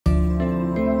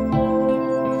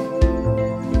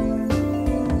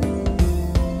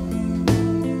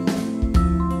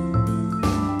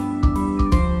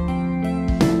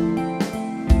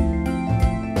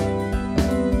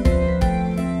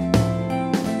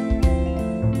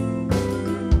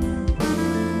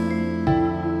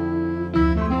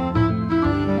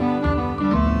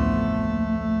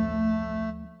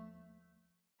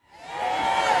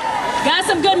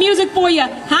music for you.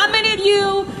 How many of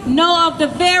you know of the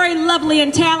very lovely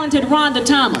and talented Rhonda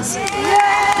Thomas?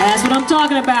 That's what I'm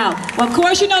talking about. Well, of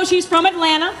course, you know she's from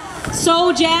Atlanta.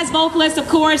 Soul jazz vocalist, of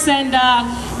course, and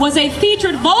was a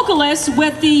featured vocalist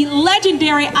with the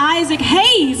legendary Isaac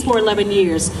Hayes for 11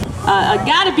 years.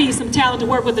 Gotta be some talent to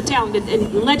work with the talented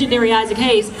and legendary Isaac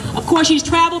Hayes. Of course, she's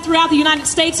traveled throughout the United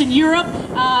States and Europe.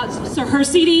 So her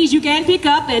CDs you can pick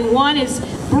up, and one is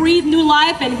Breathe New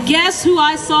Life, and guess who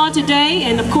I saw today?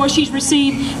 And of course, she's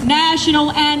received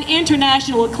national and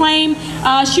international acclaim.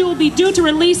 She will be due to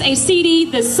release a CD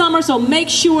this summer, so make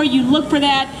sure you look for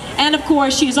that. And of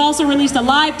course, she's also released a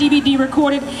live DVD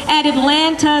recorded at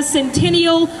Atlanta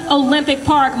Centennial Olympic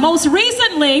Park. Most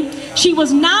recently, she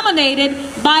was nominated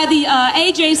by the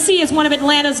AJC as one of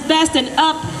Atlanta's best and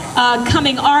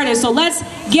upcoming artists. So let's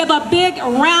give a big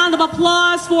round of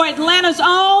applause for Atlanta's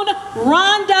own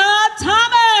Rhonda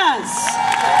Thomas.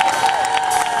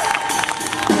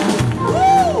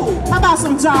 Woo! How about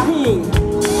some Jaheim?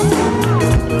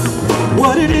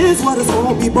 What it is, what it's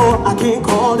gonna be, boy, I can't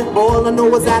call it. All I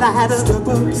know is that I had to step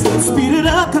up, speed it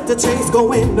up, cut the chase,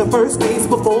 go into first base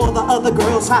before the other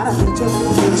girls try to hit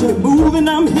you. Moving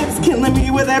them hips, killing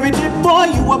me with every dip, boy,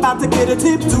 you about to get a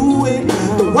tip to it.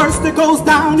 The worst that goes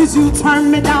down is you turn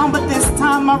me down, but this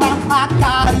time around I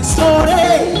got it.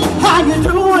 Shorty, how you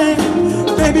doing?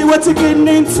 Baby, what you getting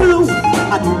into?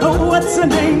 I don't know what your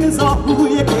name is or who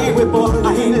you came with, boy,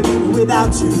 I ain't living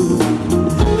without you.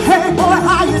 Hey boy,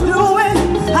 how you doing?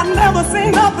 I never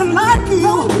seen nothing like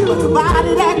you. But the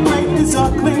body that great is your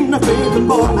claim to fame,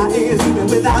 boy, I ain't living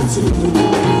without you.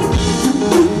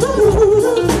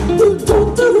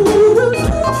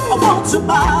 I want your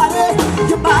body,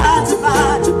 your body, your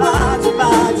body, your body, your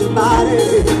body, your body.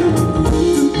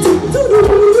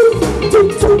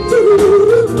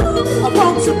 I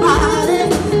want your body,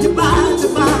 your body,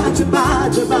 your body, your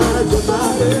body, your body, your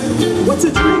body. What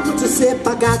you drink, what you sip,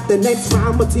 I got the next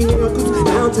round of tea.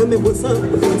 Now tell me what's up.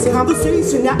 It's a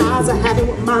conversation your eyes are having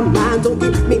with my mind. Don't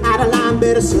get me out of line,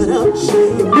 better shut up.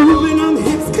 You're moving on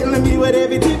hips, killing me with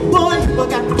every tip, boy. You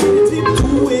got the tip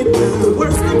to it. The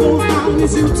worst that goes down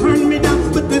is you turn me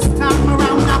down, but this time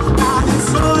around I got it.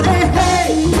 Shorty,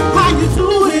 hey, how you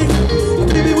doing?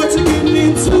 Baby, what you getting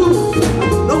into? I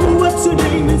don't know what your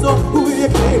name is or who you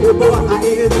came with, boy. I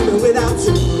ain't living without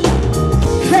you.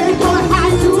 Hey boy, how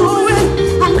you doing?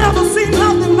 I never seen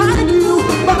nothing like you.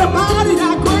 But a body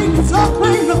that great is your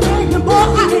claim to fame, and boy, I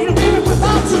ain't living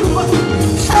without you.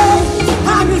 Hey,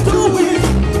 how you doing?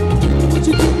 What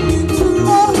you getting into?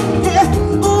 Oh yeah,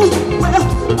 oh well,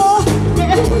 oh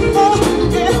yeah, oh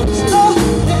yeah, oh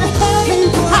yeah. Hey,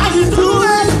 how you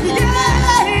doing? Yeah,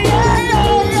 yeah, yeah,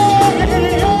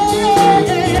 yeah,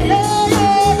 yeah.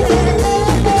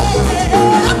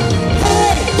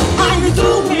 Hey, how you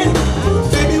doing?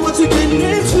 What you getting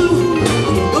into?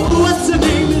 Oh, what's your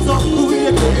name is or who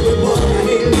you came with, boy, I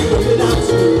ain't living without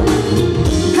you.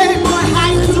 Hey boy, how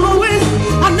you doing?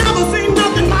 I never seen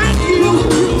nothing like you.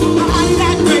 Body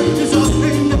that great is your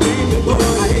claim to fame, boy,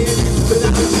 I ain't living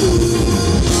without you.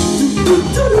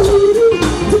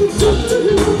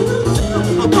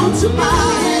 I want your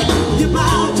body, your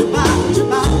body, your body, your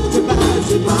body, your body,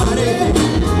 your body.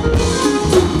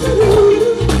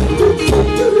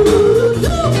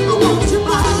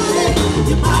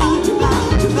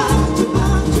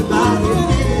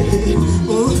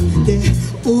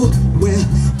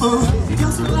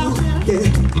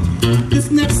 This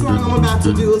next song I'm about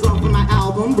to do is off of my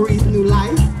album, Breathe New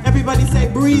Life. Everybody say,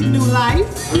 Breathe New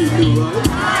Life. Breathe New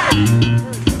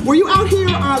Life. Were you out here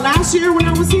last year when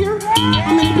I was here?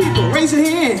 How many people? Raise your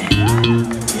hand.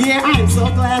 Yeah, I am so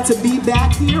glad to be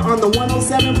back here on the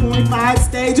 107.5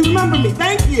 stage. You remember me,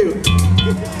 thank you.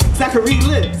 Zachary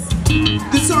Lips.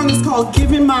 This song is called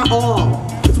Giving My All.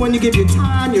 It's when you give your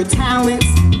time, your talents.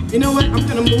 You know what, I'm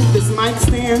gonna move this mic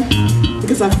stand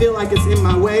because I feel like it's in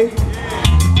my way.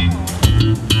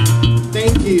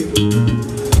 Thank you.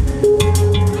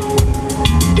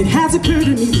 It has occurred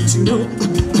to me that you don't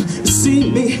see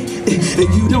me, and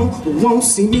you won't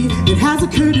see me. It has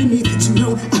occurred to me that you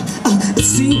don't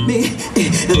see me,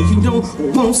 and you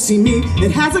won't see me.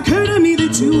 It has occurred to me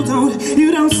that you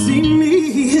don't see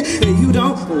me, and you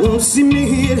won't see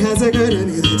me. It has occurred to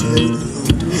me that you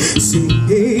see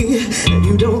me, and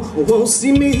you won't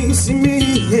see me,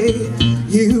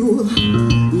 You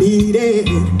needed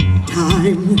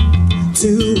time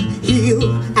to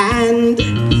heal, and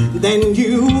then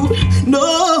you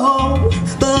know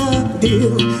the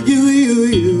deal.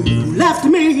 You left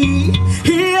me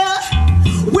here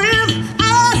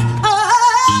without a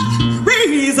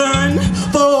reason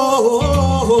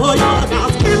for your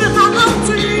house. Giving my love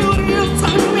to you, you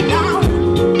turn me down.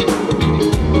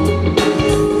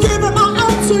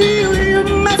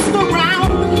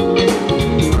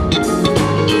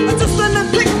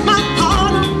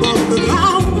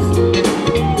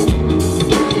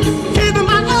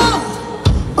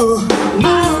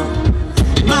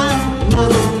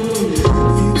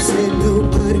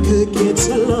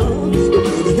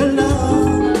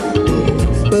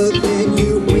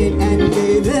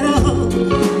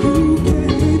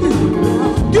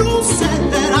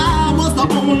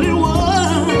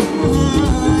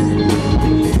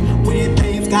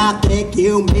 I think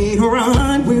you made her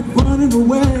run with running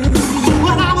away.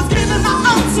 When I was giving my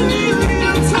all to you,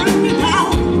 you turned me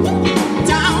down,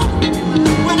 down.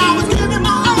 When I was giving my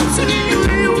all to you,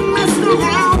 you messed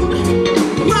around,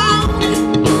 round.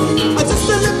 I just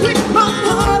let me pick my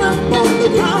heart up on the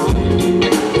ground,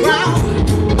 ground.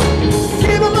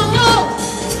 Give her my all,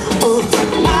 oh,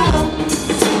 wow,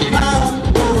 wow,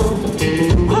 wow.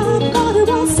 I thought it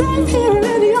was safe here in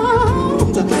the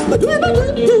arms, but you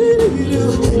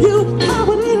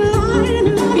cowardly lying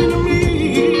to me.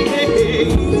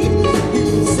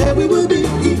 You said we would be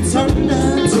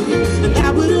eternity, and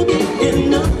that would have been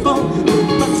enough for me.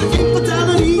 But your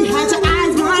infidelity had your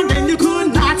eyes blind, and you could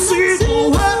not see the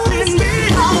world in me.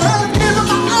 I was giving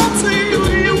my all to you,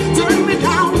 you turned me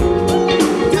down,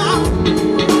 down.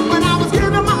 When I was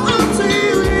giving my all to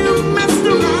you, you messed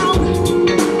around,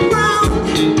 round.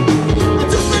 I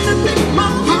just had to pick my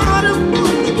heart up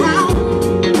on the ground,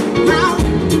 ground.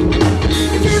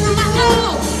 Giving my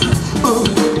all, oh,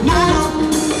 now,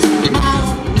 now,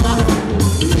 now.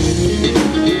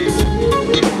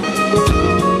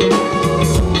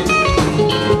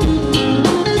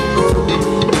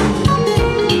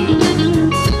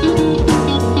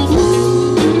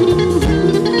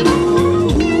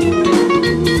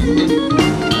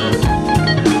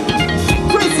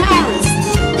 Chris Harris,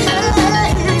 hey,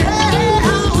 I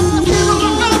was giving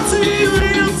my all to you,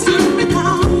 you took me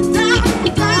down, down,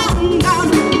 down, down,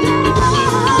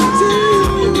 to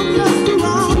you, just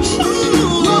around,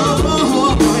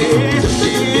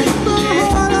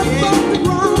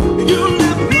 you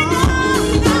never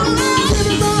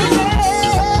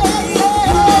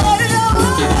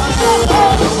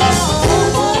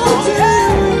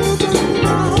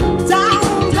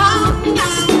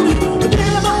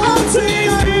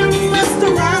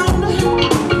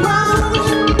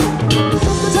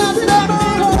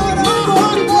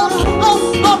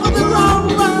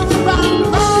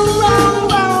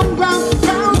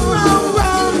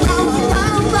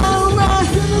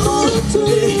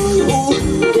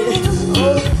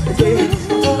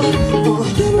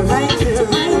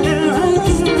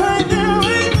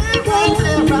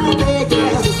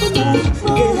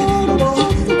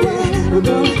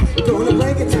gonna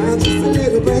break it down, just a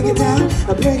little break it down.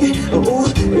 I break it, oh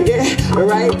yeah,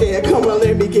 right there. Come on,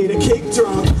 let me get a kick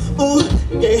drum. Oh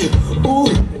yeah, oh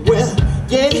well,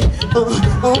 yeah,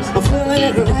 I'm feeling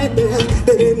it right there.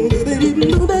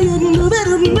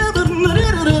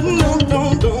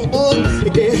 Oh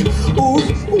yeah, oh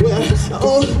well,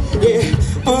 oh yeah,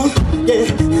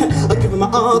 yeah. I'm giving my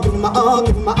all, giving my all,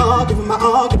 giving my all, giving my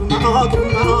all, giving my all,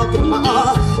 giving my all, giving my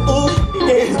all. Oh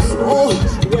yeah, oh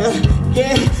well,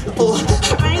 yeah, oh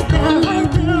right there, right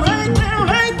there, right there,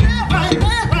 right there, right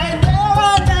there, right there,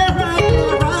 right there, right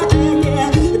there, right there,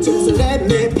 yeah. Just let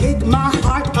me pick my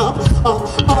heart up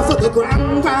off of the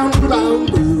ground, ground, ground,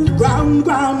 ground,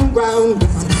 ground, ground.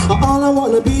 All I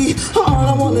wanna be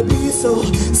so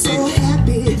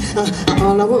happy.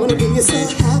 All I wanna be is so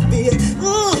happy.